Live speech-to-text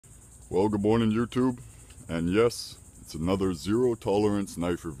Well, good morning, YouTube. And yes, it's another zero tolerance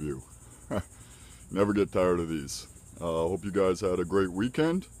knife review. Never get tired of these. Hope you guys had a great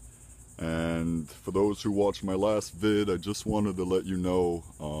weekend. And for those who watched my last vid, I just wanted to let you know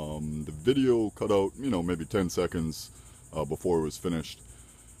the video cut out, maybe 10 seconds before it was finished.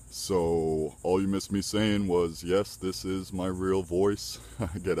 So all you missed me saying was, yes, this is my real voice.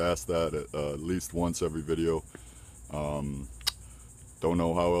 I get asked that at least once every video. Don't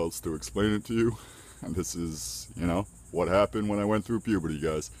know how else to explain it to you. And this is, what happened when I went through puberty,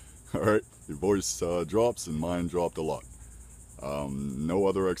 guys. Alright, your voice drops and mine dropped a lot. No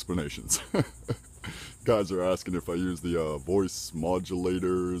other explanations. Guys are asking if I use the voice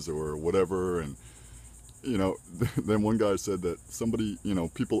modulators or whatever, and then one guy said that somebody,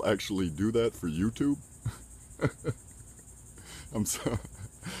 people actually do that for YouTube.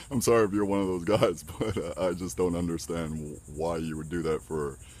 I'm sorry if you're one of those guys, but I just don't understand why you would do that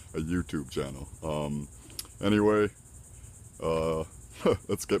for a YouTube channel. Anyway,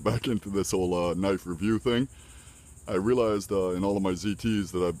 let's get back into this whole knife review thing. I realized in all of my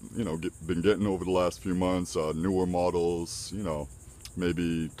ZTs that I've been getting over the last few months, newer models,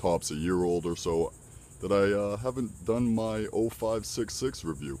 maybe tops a year old or so, that I haven't done my 0566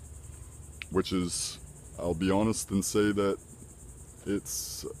 review, which is, I'll be honest and say that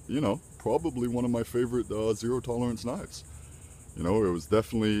it's, probably one of my favorite zero tolerance knives. It was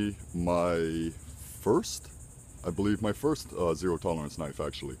definitely my first, I believe my first zero tolerance knife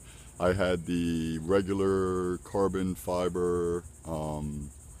actually. I had the regular carbon fiber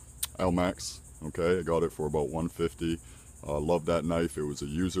Elmax, okay, I got it for about $150. Loved that knife, it was a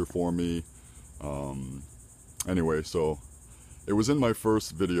user for me. Anyway, so it was in my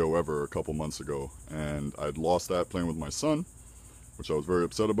first video ever a couple months ago, and I'd lost that playing with my son, which I was very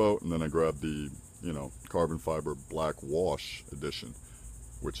upset about, and then I grabbed the, carbon fiber Blackwash edition,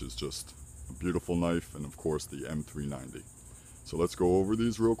 which is just a beautiful knife, and of course the M390. So let's go over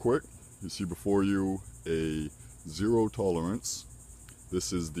these real quick. You see before you a zero tolerance.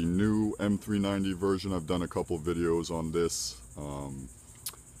 This is the new M390 version. I've done a couple videos on this.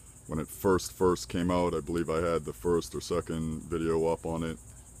 When it first came out, I believe I had the first or second video up on it,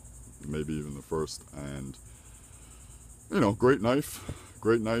 maybe even the first, and great knife,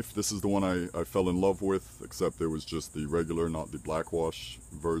 great knife. This is the one I fell in love with, except it was just the regular, not the Blackwash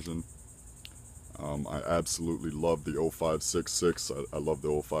version. I absolutely love the 0566. I love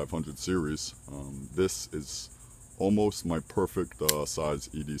the 0500 series. This is almost my perfect size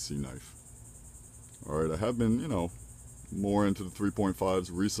EDC knife. Alright, I have been, more into the 3.5s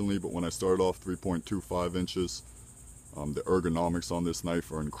recently, but when I started off 3.25 inches, the ergonomics on this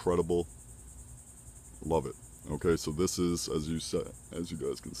knife are incredible. Love it. Okay, so this is, as you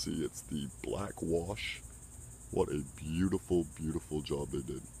guys can see, it's the Blackwash. What a beautiful, beautiful job they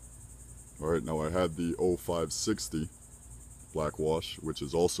did. Alright, now I had the 0560 Blackwash, which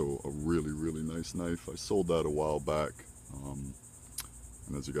is also a really, really nice knife. I sold that a while back. And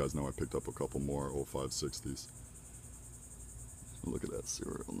as you guys know, I picked up a couple more 0560s. Look at that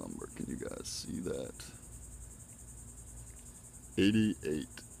serial number. Can you guys see that? 88.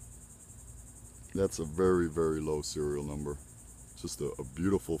 That's a very, very low serial number. Just a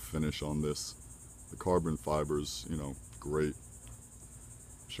beautiful finish on this. The carbon fibers, great.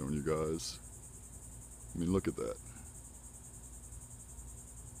 Showing you guys. I mean, look at that.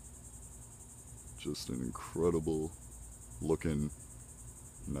 Just an incredible looking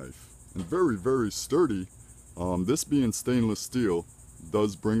knife. And very, very sturdy. This being stainless steel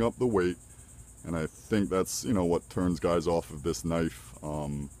does bring up the weight, and I think that's, what turns guys off of this knife.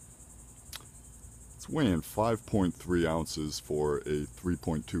 It's weighing 5.3 ounces for a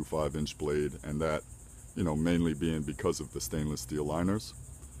 3.25 inch blade, and that, mainly being because of the stainless steel liners.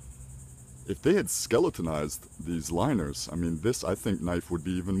 If they had skeletonized these liners, I mean, this, I think, knife would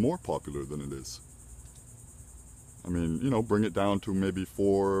be even more popular than it is. I mean, bring it down to maybe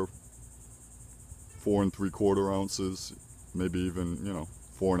 4 and 3/4 ounces, maybe even,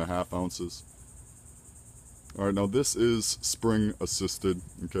 4.5 ounces. Alright, now this is spring assisted,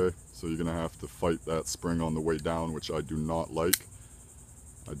 okay? So you're gonna have to fight that spring on the way down, which I do not like.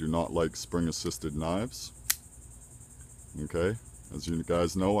 I do not like spring assisted knives. Okay? As you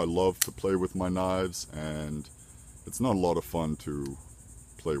guys know, I love to play with my knives, and it's not a lot of fun to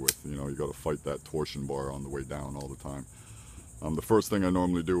play with. You gotta fight that torsion bar on the way down all the time. The first thing I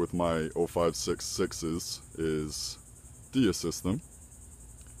normally do with my 0566s is de-assist them.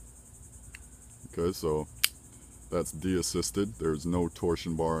 Okay, so that's de-assisted. There's no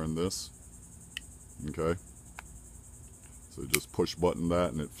torsion bar in this. Okay. So you just push button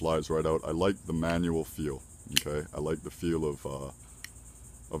that and it flies right out. I like the manual feel. Okay, I like the feel of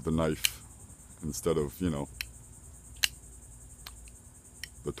of the knife instead of, you know,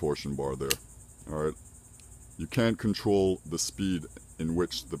 the torsion bar there. Alright, you can't control the speed in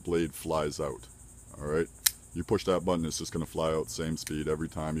which the blade flies out. Alright, you push that button, it's just going to fly out same speed every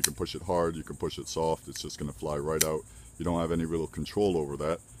time. You can push it hard, you can push it soft, it's just going to fly right out. You don't have any real control over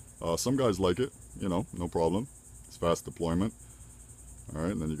that. Some guys like it, you know, no problem. It's fast deployment.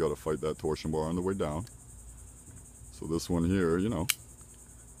 Alright, and then you got to fight that torsion bar on the way down. So this one here, you know,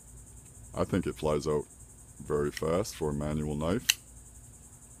 I think it flies out very fast for a manual knife.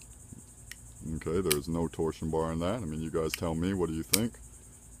 Okay, there's no torsion bar in that. I mean, you guys tell me, what do you think?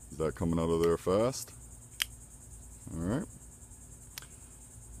 Is that coming out of there fast? Alright.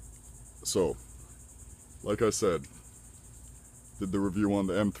 So, like I said, did the review on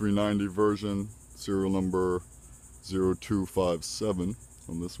the M390 version, serial number 0257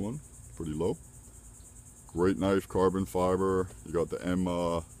 on this one, pretty low. Great knife, carbon fiber. You got the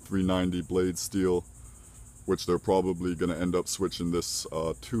M390 blade steel, which they're probably going to end up switching this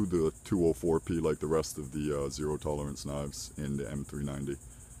to the 204P like the rest of the zero tolerance knives in the M390.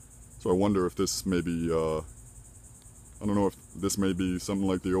 So I wonder if this may be, I don't know if this may be something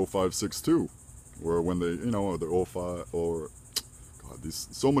like the 0562, where when they, you know, or the 05, or, God, these,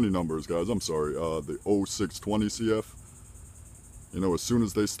 so many numbers, guys, I'm sorry, the 0620 CF. You know, as soon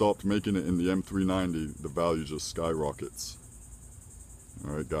as they stopped making it in the M390, the value just skyrockets.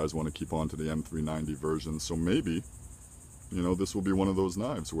 Alright, guys want to keep on to the M390 version, so maybe, you know, this will be one of those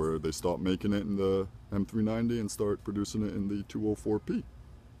knives where they stop making it in the M390 and start producing it in the 204P.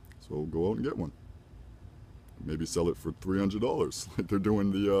 So go out and get one. Maybe sell it for $300 like they're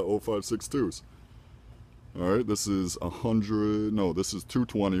doing the 0562s. Alright, this is 100, no, this is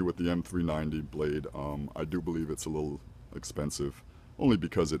 220 with the M390 blade. I do believe it's a little expensive, only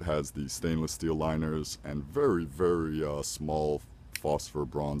because it has the stainless steel liners and very, very small phosphor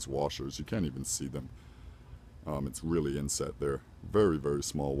bronze washers. You can't even see them. It's really inset there. Very, very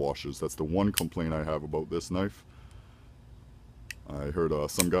small washers. That's the one complaint I have about this knife. I heard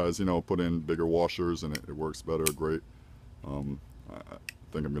some guys, you know, put in bigger washers and it works better. Great. I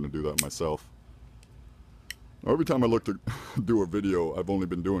think I'm going to do that myself. Every time I look to do a video, I've only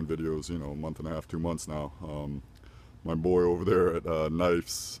been doing videos, you know, a month and a half, 2 months now. My boy over there at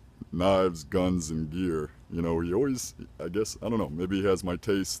Knives, Guns, and Gear, you know, he always, I guess, I don't know, maybe he has my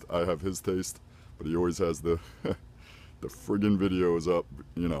taste, I have his taste, but he always has the the friggin' videos up,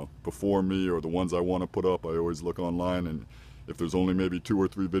 you know, before me, or the ones I want to put up. I always look online, and if there's only maybe 2 or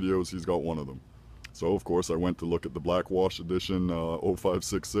 3 videos, he's got one of them. So, of course, I went to look at the Blackwash edition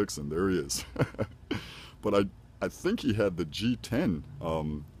 0566, and there he is. But I think he had the G10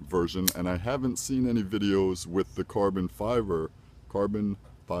 version, and I haven't seen any videos with the carbon fiber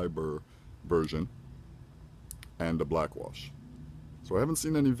version and the Blackwash. So I haven't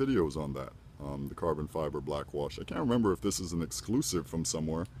seen any videos on that, the carbon fiber Blackwash. I can't remember if this is an exclusive from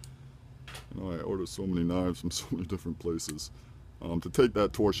somewhere. You know, I order so many knives from so many different places. To take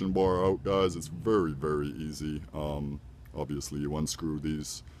that torsion bar out, guys, it's very, very easy. Obviously, you unscrew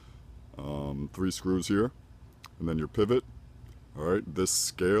these 3 screws here, and then your pivot. Alright, this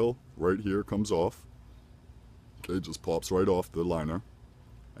scale right here comes off. Okay, just pops right off the liner.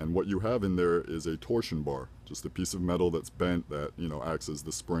 And what you have in there is a torsion bar, just a piece of metal that's bent that, you know, acts as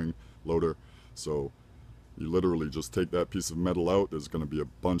the spring loader. So you literally just take that piece of metal out. There's going to be a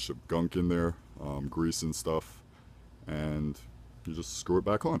bunch of gunk in there, grease and stuff, and you just screw it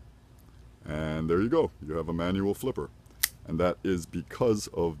back on. And there you go. You have a manual flipper. And that is because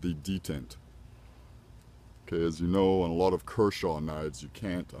of the detent. Okay, as you know, on a lot of Kershaw knives, you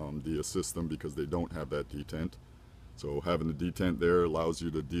can't de-assist them because they don't have that detent. So having the detent there allows you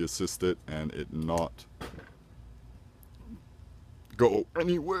to de-assist it and it not go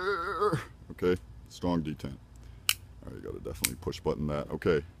anywhere. Okay, strong detent. All right, you got to definitely push button that.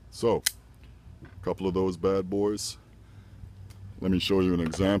 Okay, so a couple of those bad boys. Let me show you an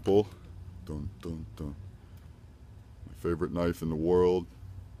example. Dun, dun, dun. My favorite knife in the world,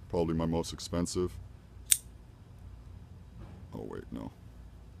 probably my most expensive. Oh wait, no.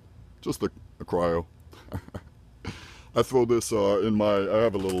 Just a cryo. I throw this in my, I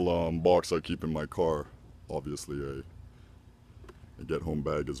have a little box I keep in my car. Obviously a get-home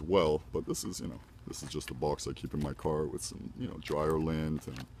bag as well, but this is, you know, this is just a box I keep in my car with some, you know, dryer lint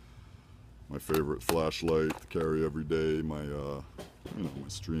and my favorite flashlight to carry every day, my, you know, my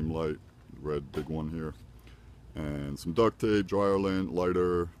stream light, red big one here, and some duct tape, dryer lint,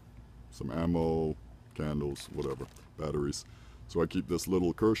 lighter, some ammo, candles, whatever, batteries. So I keep this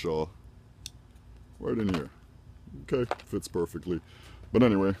little Kershaw right in here. Okay, fits perfectly. But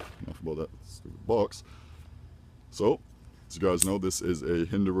anyway, enough about that stupid box. So, As you guys know, this is a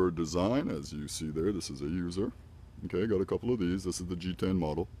Hinderer design. As you see there, this is a user. Okay, got a couple of these. This is the G10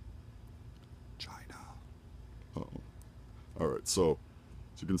 model. China. Uh-oh. Alright, so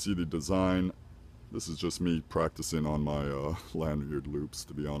as you can see the design, this is just me practicing on my lanyard loops,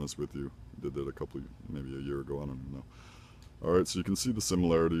 to be honest with you. Did that maybe a year ago, I don't even know. Alright, so you can see the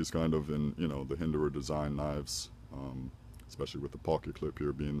similarities kind of in, you know, the Hinderer design knives, especially with the pocket clip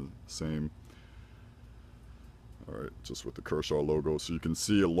here being the same. Alright, just with the Kershaw logo. So you can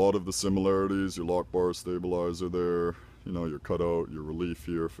see a lot of the similarities, your lock bar stabilizer there, you know, your cutout, your relief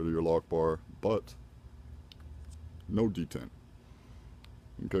here for your lock bar, but no detent.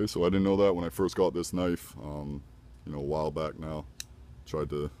 Okay, so I didn't know that when I first got this knife, you know, a while back now.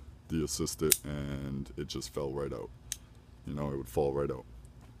 Tried to de-assist it and it just fell right out. You know, it would fall right out.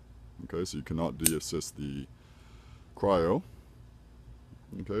 Okay, so you cannot de-assist the cryo.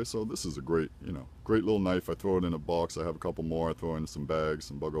 Okay, so this is a great, you know, great little knife. I throw it in a box. I have a couple more. I throw in some bags,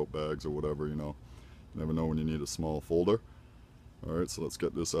 some bug out bags or whatever, you know. You never know when you need a small folder. Alright, so let's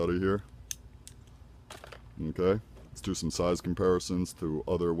get this out of here. Okay, let's do some size comparisons to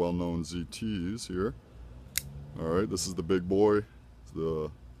other well-known ZTs here. Alright, this is the big boy. It's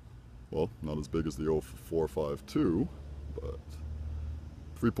the, well, not as big as the 0452, but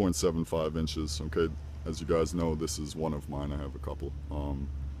 3.75 inches. Okay, as you guys know, this is one of mine. I have a couple.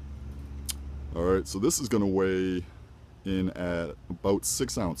 Alright, so this is going to weigh in at about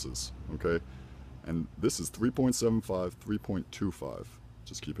 6 ounces. Okay, and this is 3.75, 3.25.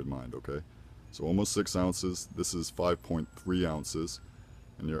 Just keep in mind, okay? So almost 6 ounces. This is 5.3 ounces.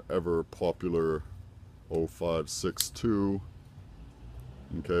 And your ever popular 0562,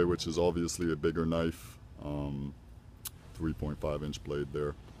 okay, which is obviously a bigger knife. 3.5 inch blade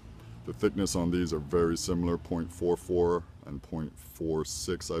there. The thickness on these are very similar, 0.44 and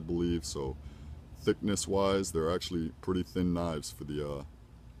 0.46 I believe. So thickness wise, they're actually pretty thin knives for the,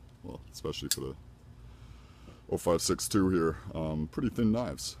 well, especially for the 0562 here. Pretty thin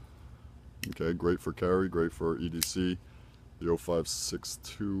knives. Okay, great for carry, great for EDC. The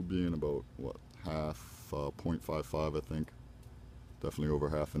 0562 being about, what, half, 0.55 I think. Definitely over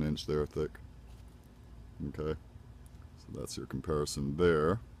half an inch there thick. Okay, so that's your comparison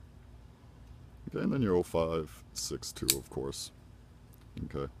there. Okay, and then your 0562, of course.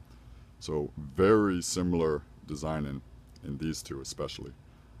 Okay, so very similar designing in these two especially.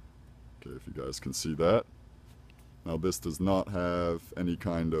 Okay, if you guys can see that. Now this does not have any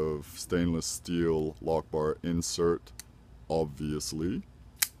kind of stainless steel lock bar insert, obviously,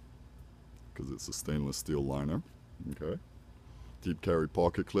 because it's a stainless steel liner. Okay, deep carry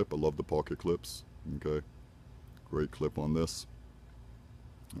pocket clip. I love the pocket clips. Okay, great clip on this.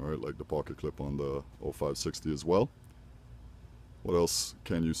 Alright, like the pocket clip on the 0560 as well. What else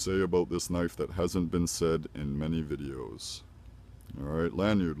can you say about this knife that hasn't been said in many videos? Alright,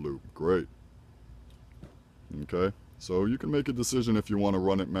 lanyard loop, great. Okay, so you can make a decision if you want to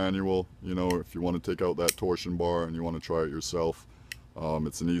run it manual, you know, if you want to take out that torsion bar and you want to try it yourself.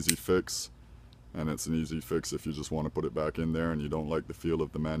 It's an easy fix, and it's an easy fix if you just want to put it back in there and you don't like the feel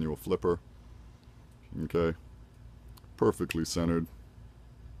of the manual flipper. Okay, perfectly centered.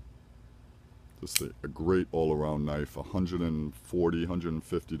 Just a great all-around knife. $140,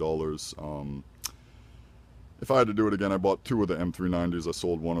 $150. If I had to do it again, I bought 2 of the M390s. I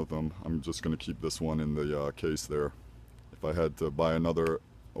sold one of them. I'm just going to keep this one in the case there. If I had to buy another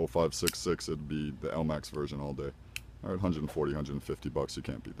 0566, it'd be the Elmax version all day. Alright, $140, $150. You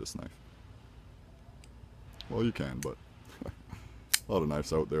can't beat this knife. Well, you can, but a lot of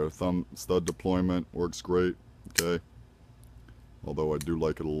knives out there. Thumb stud deployment works great. Okay. Although I do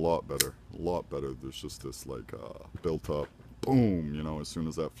like it a lot better. A lot better. There's just this like built up boom, you know, as soon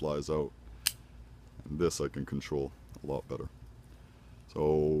as that flies out. And this I can control a lot better.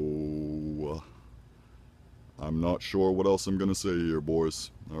 So I'm not sure what else I'm gonna say here, boys.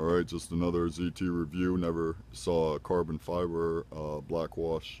 Alright, just another ZT review. Never saw a carbon fiber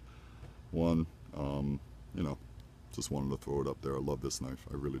Blackwash one. You know, just wanted to throw it up there. I love this knife.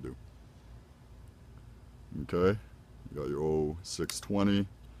 I really do. Okay. You got your 0620.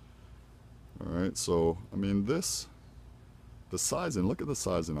 Alright, so, I mean, this, the sizing, look at the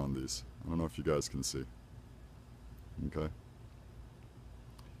sizing on these. I don't know if you guys can see. Okay.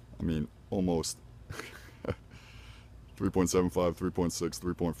 I mean, almost 3.75, 3.6,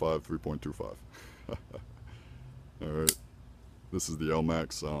 3.5, 3.25. Alright. This is the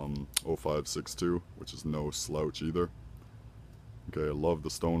Elmax 0562, which is no slouch either. Okay, I love the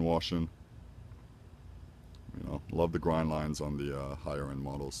stone washing. You know, love the grind lines on the higher end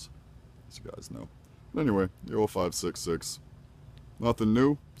models, as you guys know. But anyway, the 0566. Nothing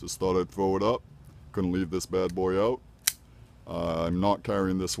new, just thought I'd throw it up. Couldn't leave this bad boy out. I'm not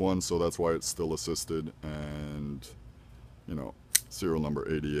carrying this one, so that's why it's still assisted, and you know, serial number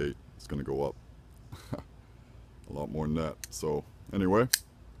 88 is going to go up a lot more than that. So anyway,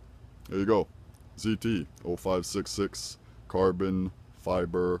 there you go. ZT 0566 carbon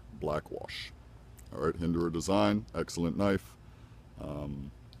fiber Blackwash. Alright, Hinderer design, excellent knife.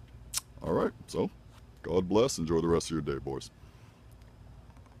 Alright, so God bless. Enjoy the rest of your day, boys.